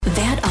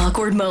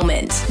awkward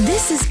moment.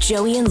 This is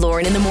Joey and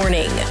Lauren in the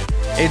morning.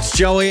 It's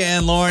Joey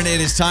and Lauren. It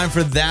is time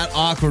for that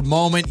awkward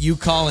moment. You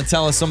call and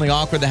tell us something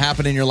awkward that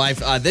happened in your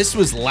life. This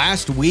was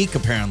last week,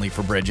 apparently,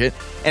 for Bridgette.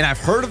 And I've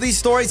heard of these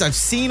stories. I've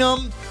seen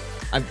them.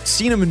 I've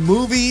seen them in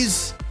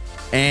movies.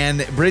 And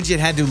Bridgette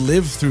had to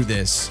live through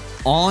this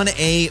on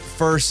a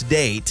first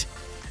date.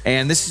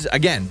 And this is,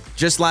 again,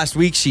 just last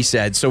week, she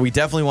said. So we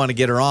definitely want to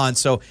get her on.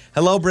 So,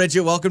 hello,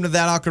 Bridgette. Welcome to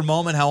that awkward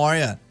moment. How are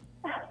you?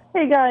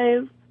 Hey,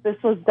 guys. This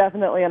was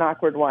definitely an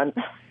awkward one.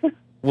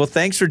 Well,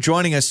 thanks for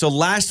joining us. So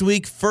last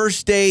week,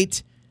 first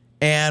date,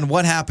 and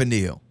what happened to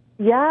you?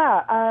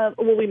 Yeah.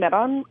 Well, we met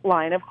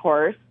online, of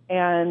course,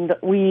 and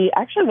we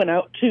actually went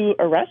out to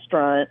a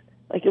restaurant.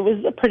 Like, it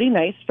was a pretty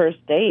nice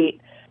first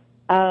date.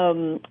 We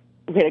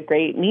had a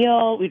great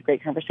meal. We had a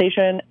great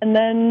conversation. And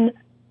then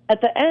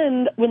at the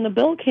end, when the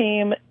bill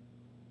came,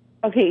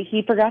 okay,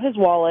 he forgot his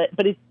wallet,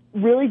 but it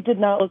really did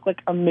not look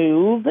like a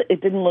move.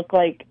 It didn't look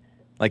like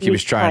he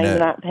was trying to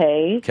not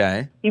pay.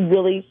 Okay. He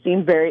really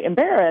seemed very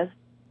embarrassed.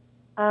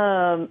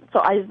 So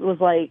I was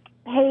like,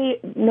 hey,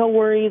 no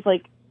worries.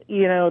 Like,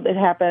 you know, it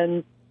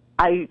happens.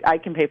 I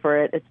can pay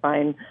for it. It's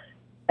fine.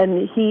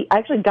 And he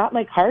actually got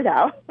my card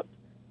out.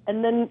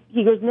 And then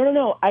he goes,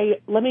 no.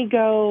 Let me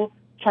go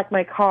check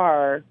my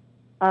car.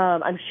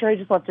 I'm sure I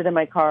just left it in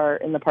my car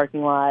in the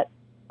parking lot.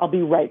 I'll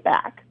be right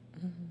back.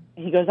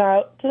 Mm-hmm. He goes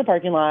out to the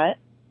parking lot,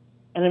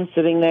 and I'm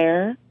sitting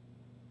there,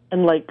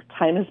 and, like,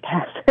 time is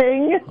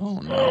passing. Oh,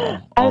 no.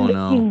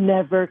 And he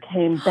never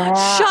came back.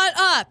 Shut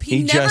up.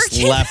 He never just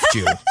came left back.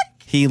 you.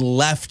 He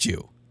left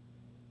you.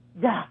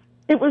 Yeah.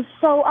 It was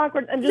so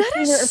awkward. I'm just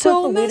sitting there, and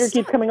so the waiter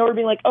keeps coming over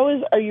being like,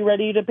 are you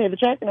ready to pay the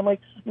check? And I'm like,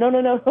 no,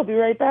 I'll be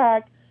right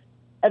back.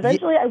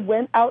 Eventually, I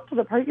went out to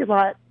the parking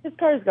lot. His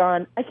car's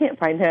gone. I can't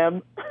find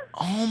him.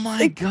 Oh,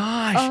 my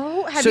gosh.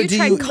 Oh, have So you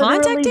tried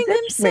contacting him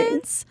ditched me.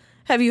 since?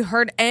 Have you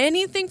heard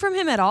anything from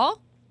him at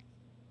all?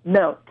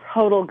 No,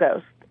 total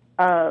ghost.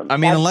 I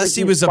mean, unless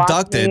he was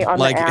abducted, me on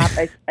like the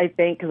app, I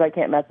think, because I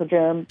can't message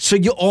him. So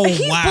you,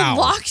 He wow.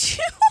 blocked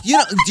you? You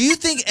know, do you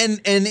think,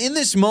 and in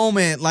this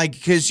moment, like,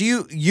 because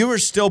you are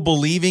still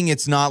believing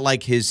it's not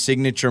like his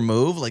signature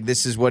move, like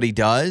this is what he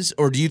does,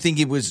 or do you think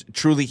he was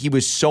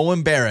so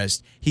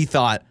embarrassed he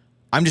thought,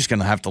 I'm just going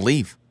to have to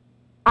leave?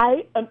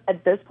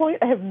 At this point,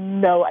 I have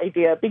no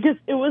idea because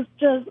it was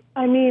just,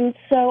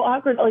 so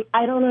awkward. Like,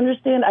 I don't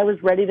understand. I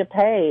was ready to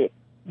pay.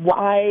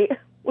 Why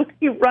would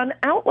he run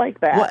out like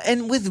that? Well,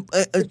 and with,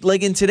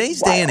 like, in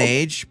today's day and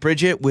age,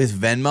 Bridgette, with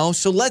Venmo,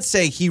 so let's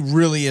say he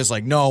really is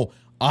like, no,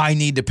 I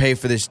need to pay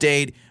for this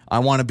date. I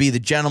want to be the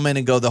gentleman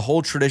and go the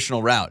whole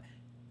traditional route.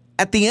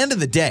 At the end of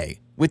the day,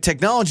 with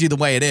technology the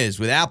way it is,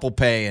 with Apple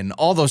Pay and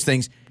all those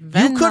things,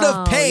 you could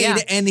have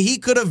paid and he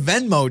could have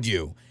Venmo'd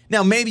you.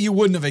 Now, maybe you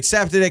wouldn't have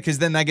accepted it because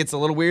then that gets a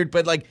little weird.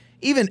 But, like,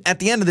 even at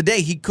the end of the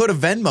day, he could have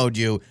Venmo'd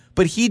you,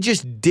 but he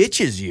just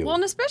ditches you. Well,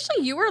 and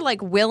especially you were,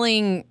 like,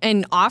 willing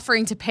and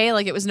offering to pay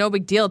like it was no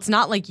big deal. It's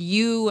not like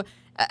you,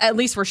 at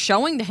least, were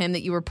showing to him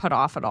that you were put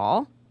off at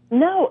all.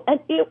 No, and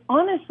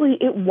honestly,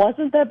 it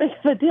wasn't that big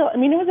of a deal. I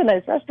mean, it was a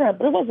nice restaurant,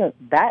 but it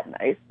wasn't that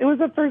nice. It was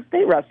a first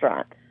date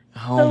restaurant.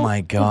 Oh,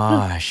 my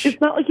gosh.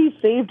 It's not like he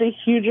saved a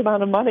huge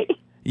amount of money.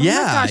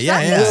 Yeah, That yeah.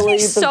 makes me Really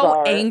so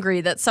bizarre.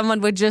 angry that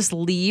someone would just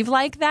leave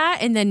like that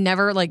and then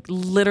never, like,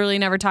 literally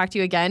never talk to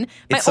you again.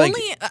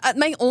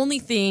 My only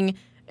thing,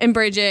 and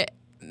Bridgette,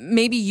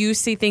 maybe you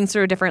see things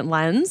through a different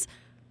lens.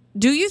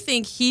 Do you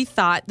think he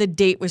thought the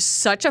date was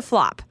such a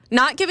flop?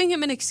 Not giving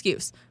him an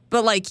excuse,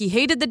 but, like, he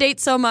hated the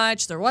date so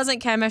much, there wasn't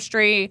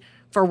chemistry.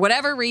 For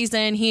whatever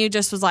reason, he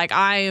just was like,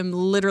 I am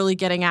literally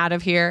getting out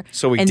of here.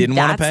 So he didn't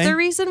want to pay? That's the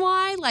reason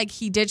why? Like,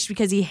 he ditched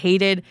because he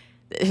hated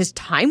his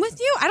time with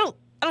you? I don't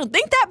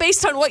think that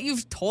based on what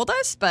you've told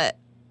us, but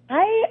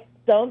I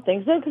don't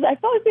think so because I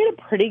felt like we had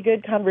a pretty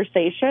good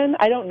conversation.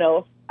 I don't know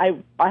if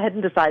I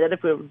hadn't decided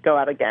if we would go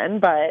out again,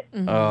 but I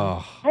don't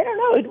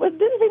know. It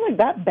didn't seem like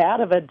that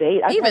bad of a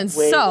date. even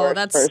so,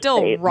 that's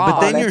still wrong. But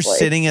then you're honestly.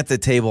 sitting at the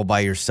table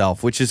by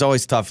yourself, which is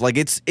always tough. Like,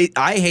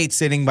 I hate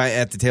sitting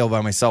at the table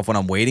by myself when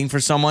I'm waiting for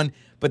someone,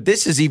 but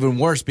this is even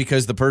worse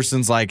because the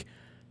person's like,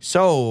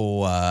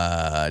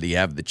 so, do you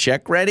have the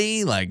check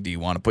ready? Like, do you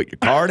want to put your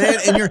card in?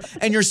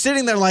 And you're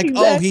sitting there like,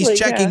 oh, he's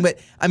Exactly, checking. yeah. But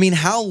I mean,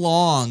 how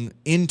long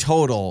in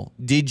total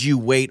did you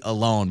wait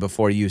alone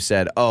before you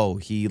said, oh,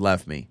 he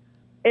left me?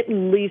 At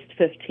least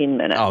 15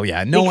 minutes. Oh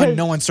yeah, no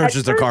one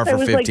searches their car for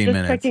 15 I was minutes.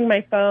 just checking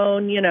my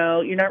phone. You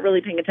know, you're not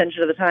really paying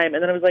attention to the time.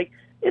 And then I was like,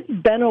 it's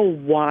been a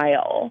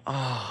while.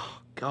 Oh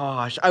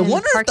gosh, I And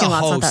wonder the if the parking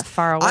lot's not host. that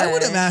far I away.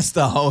 would have asked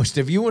the host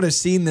if you would have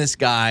seen this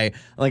guy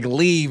like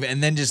leave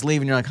and then just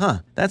leave, and you're like, huh,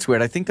 that's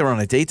weird. I think they're on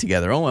a date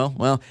together. Oh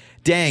well,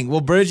 dang.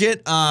 Well,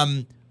 Bridgette,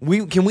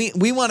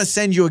 we want to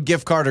send you a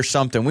gift card or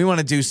something. We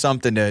want to do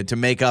something to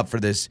make up for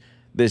this.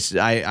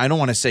 I don't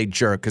want to say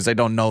jerk because I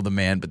don't know the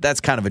man, but that's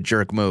kind of a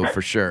jerk move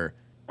for sure.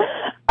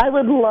 I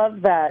would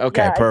love that.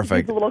 Okay, yeah, I think perfect.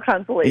 it's a little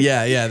consolation.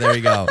 Yeah, there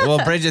you go. Well,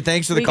 Bridgette,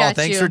 thanks for the We call. got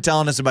Thanks you. for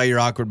telling us about your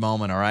awkward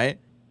moment, all right?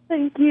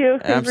 Thank you.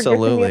 Thanks for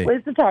giving me a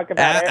place to talk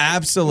about it.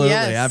 Absolutely,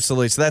 Yes.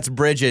 absolutely. So that's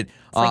Bridgette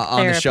like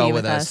on the show therapy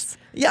with with us. us.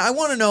 Yeah, I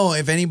want to know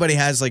if anybody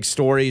has like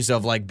stories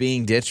of like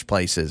being ditched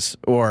places,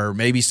 or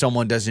maybe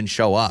someone doesn't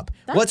show up.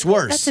 What's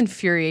worse? That's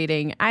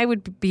infuriating. I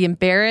would be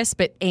embarrassed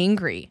but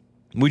angry.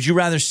 Would you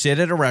rather sit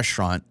at a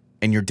restaurant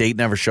and your date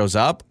never shows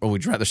up, or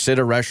would you rather sit at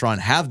a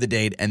restaurant, have the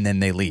date, and then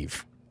they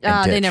leave?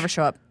 and They ditch? never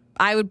show up.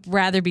 I would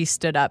rather be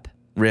stood up.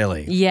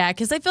 Really? Yeah,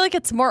 because I feel like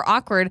it's more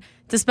awkward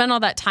to spend all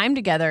that time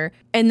together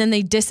and then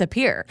they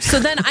disappear. So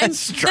then I'm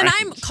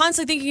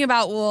constantly thinking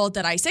about, well,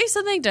 did I say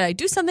something? Did I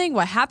do something?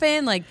 What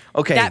happened? Like,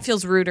 Okay. that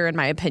feels ruder in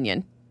my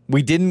opinion.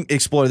 We didn't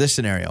explore this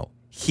scenario.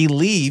 He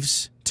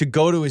leaves to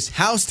go to his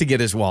house to get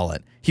his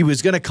wallet. He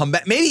was going to come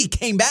back. Maybe he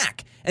came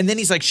back. And then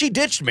he's like, she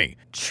ditched me.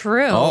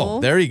 True. Oh,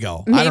 there you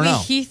go. Maybe I don't know.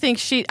 he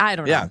thinks I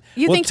don't know. Yeah.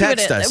 You Well, think he would?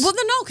 text us. Well,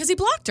 then no, because he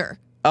blocked her.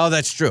 Oh,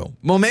 that's true.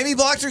 Well, maybe he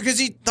blocked her because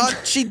he thought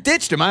she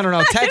ditched him. I don't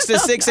know. Text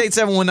us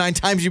 68719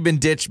 times you've been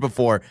ditched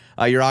before.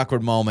 Your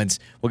awkward moments.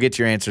 We'll get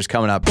your answers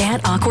coming up.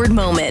 That awkward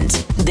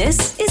moment.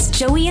 This is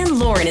Joey and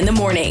Lauren in the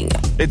morning.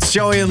 It's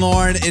Joey and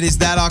Lauren. It is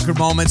that awkward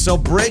moment. So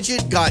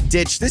Bridgette got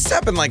ditched. This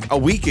happened like a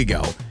week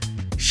ago.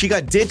 She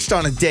got ditched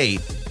on a date.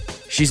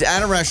 She's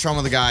at a restaurant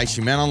with a guy she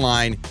met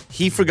online.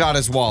 He forgot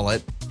his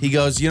wallet. He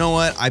goes, you know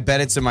what? I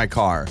bet it's in my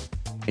car.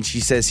 And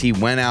she says he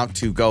went out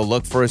to go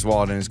look for his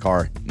wallet in his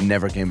car,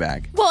 never came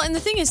back. Well, and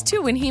the thing is,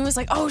 too, when he was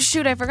like, oh,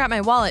 shoot, I forgot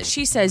my wallet,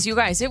 she says, you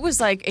guys, it was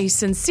like a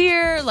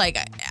sincere, like,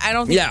 I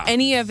don't think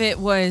any of it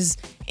was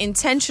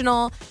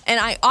intentional. And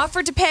I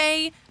offered to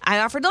pay. I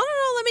offered, no,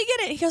 let me get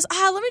it. He goes,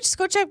 let me just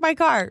go check my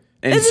car.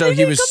 And so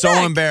he was so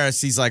back.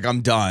 embarrassed. He's like,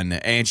 I'm done.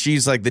 And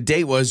she's like, the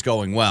date was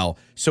going well.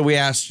 So we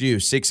asked you,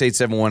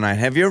 68719,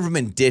 have you ever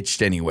been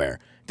ditched anywhere?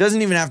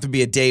 Doesn't even have to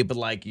be a date, but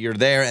like you're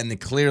there and then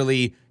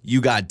clearly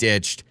you got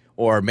ditched.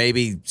 Or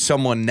maybe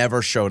someone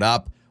never showed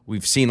up.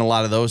 We've seen a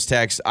lot of those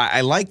texts.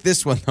 I like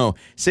this one, though.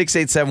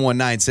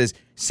 68719 says,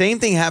 same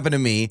thing happened to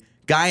me.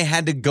 Guy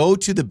had to go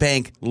to the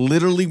bank,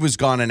 literally was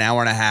gone an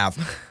hour and a half,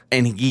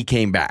 and he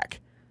came back.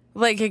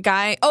 Like a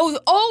guy,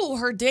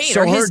 her date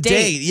So or her his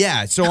date.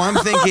 yeah. So I'm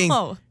thinking,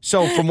 Oh.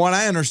 so from what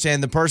I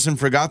understand, the person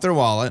forgot their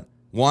wallet,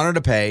 wanted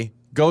to pay,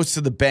 goes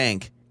to the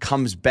bank,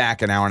 comes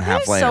back an hour and a half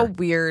That's later. so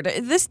weird.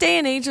 This day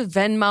and age of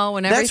Venmo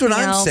and everything That's what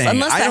I'm else, saying.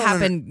 unless I that don't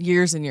happened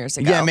years and years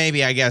ago. Yeah,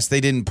 maybe. I guess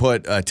they didn't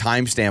put a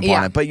timestamp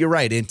on it. But you're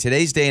right. In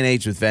today's day and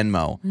age with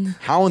Venmo,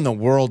 how in the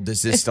world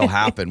does this still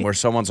happen where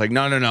someone's like,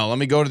 no, let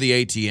me go to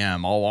the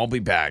ATM. I'll be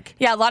back.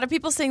 Yeah, a lot of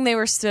people saying they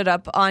were stood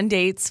up on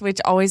dates,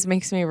 which always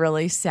makes me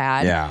really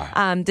sad.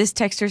 Yeah. This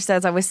texter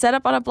says, I was set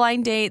up on a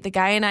blind date. The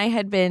guy and I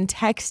had been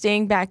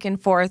texting back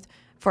and forth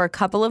for a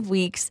couple of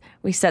weeks.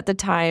 We set the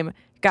time,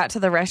 got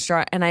to the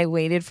restaurant, and I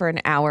waited for an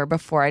hour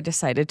before I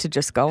decided to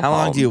just go home. How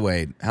long do you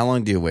wait?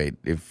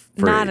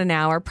 Not an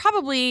hour,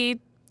 probably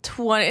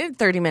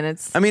 30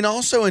 minutes. I mean,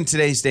 also in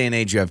today's day and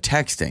age, you have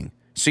texting.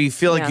 So you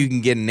feel like you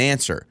can get an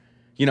answer.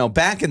 You know,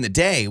 back in the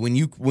day when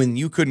you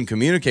couldn't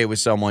communicate with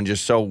someone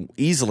just so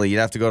easily, you'd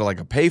have to go to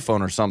like a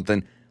payphone or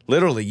something.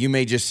 Literally, you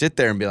may just sit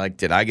there and be like,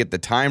 did I get the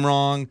time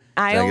wrong?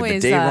 I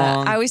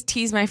always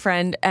tease my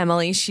friend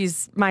Emily.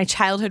 She's my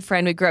childhood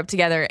friend. We grew up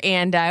together,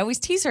 and I always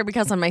tease her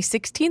because on my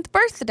 16th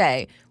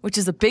birthday, which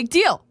is a big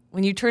deal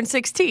when you turn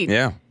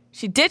 16,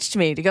 she ditched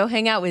me to go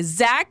hang out with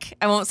Zach.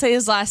 I won't say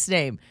his last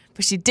name,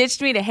 but she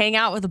ditched me to hang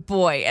out with a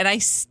boy, and I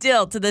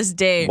still, to this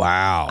day,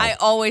 wow, I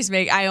always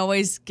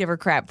give her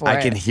crap for it.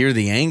 I can hear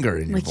the anger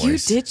in your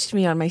voice. You ditched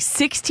me on my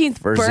 16th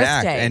for birthday.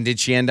 Zach. And did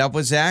she end up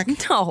with Zach?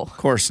 No. Of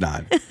course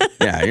not.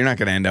 Yeah, you're not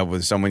going to end up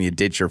with someone you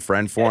ditch your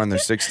friend for on their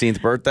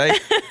 16th birthday.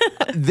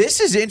 This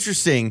is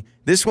interesting.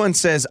 This one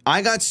says,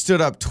 I got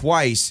stood up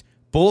twice.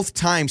 Both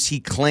times he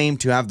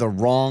claimed to have the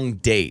wrong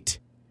date.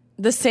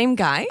 The same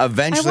guy?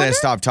 Eventually, I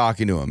stopped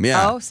talking to him.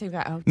 Yeah. Oh, same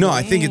guy. Okay. No,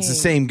 I think it's the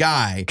same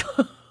guy.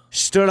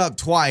 Stood up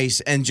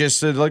twice and just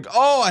said like,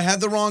 oh, I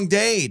had the wrong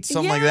date.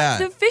 Something like that.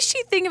 The fishy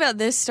thing about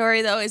this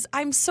story, though, is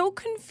I'm so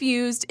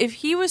confused. If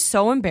he was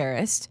so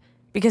embarrassed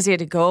because he had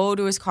to go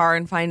to his car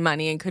and find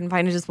money and couldn't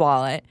find his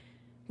wallet,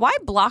 why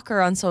block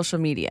her on social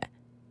media?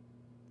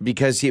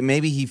 Because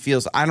maybe he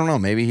feels, I don't know,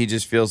 maybe he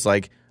just feels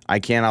like I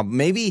can't.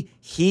 Maybe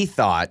he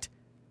thought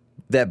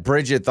that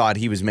Bridgette thought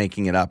he was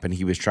making it up and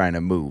he was trying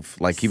to move.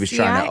 Like he was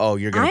trying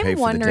to, you're going to pay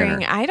for the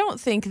dinner. I don't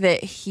think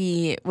that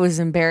he was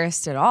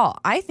embarrassed at all.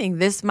 I think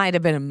this might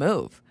have been a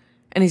move.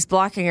 And he's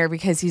blocking her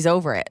because he's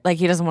over it. Like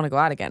he doesn't want to go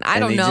out again. I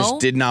don't know. He just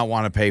did not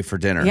want to pay for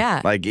dinner.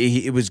 Yeah. Like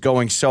it was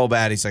going so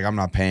bad. He's like, I'm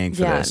not paying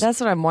for this. Yeah, that's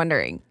what I'm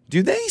wondering.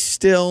 Do they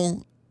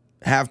still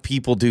have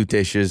people do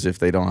dishes if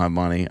they don't have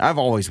money? I've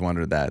always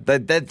wondered that.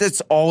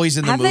 That's always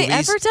in the movies.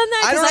 Have they ever done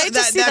that? Because I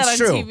just see that on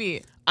true.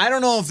 TV. I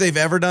don't know if they've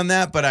ever done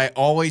that, but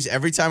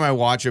every time I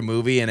watch a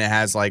movie and it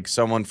has like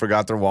someone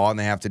forgot their wallet and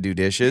they have to do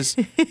dishes,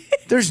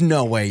 there's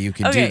no way you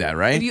can do that,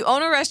 right? If you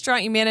own a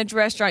restaurant, you manage a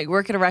restaurant, you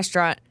work at a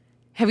restaurant,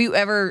 have you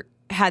ever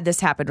had this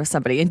happen with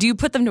somebody? And do you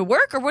put them to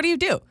work or what do you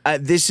do?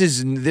 This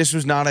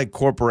was not a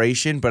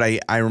corporation, but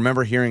I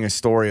remember hearing a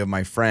story of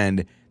my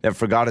friend that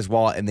forgot his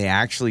wallet and they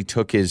actually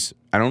took his,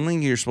 I don't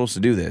think you're supposed to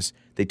do this,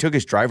 they took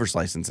his driver's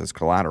license as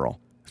collateral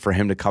for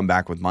him to come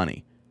back with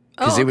money.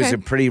 Because it was a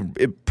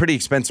pretty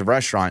expensive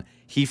restaurant.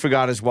 He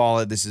forgot his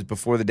wallet. This is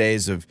before the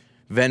days of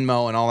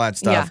Venmo and all that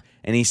stuff. Yeah.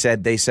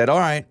 And they said, all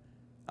right,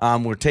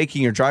 we're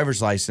taking your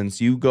driver's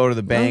license. You go to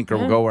the bank or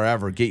go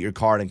wherever, get your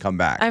card and come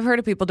back. I've heard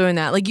of people doing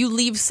that. Like you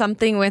leave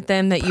something with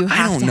them that you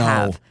have to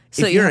have.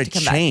 So if you're a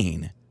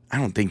chain, I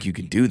don't think you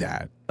can do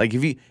that. Like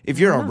if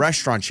you're a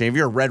restaurant chain, if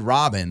you're a Red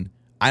Robin,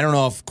 I don't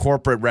know if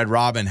corporate Red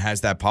Robin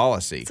has that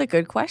policy. It's a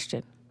good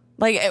question.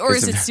 Like, or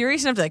is it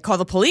serious enough to call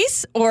the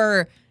police,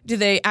 or do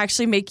they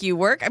actually make you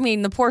work? I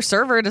mean, the poor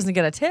server doesn't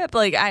get a tip.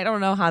 Like, I don't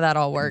know how that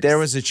all works. There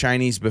was a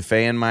Chinese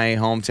buffet in my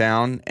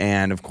hometown,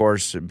 and of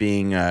course,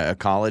 being a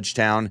college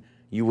town,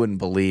 you wouldn't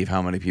believe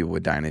how many people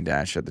would dine and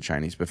dash at the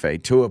Chinese buffet,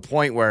 to a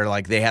point where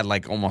like they had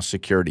like almost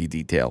security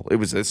detail. It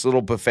was this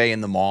little buffet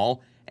in the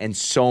mall, and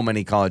so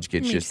many college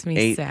kids just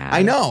ate. Sad.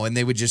 I know, and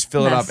they would just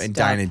fill it up and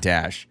dine and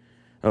dash.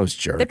 Those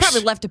jerks. They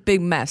probably left a big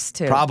mess,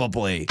 too.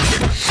 Probably.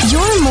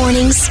 Your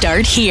mornings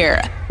start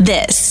here.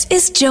 This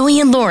is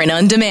Joey and Lauren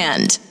on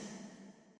Demand.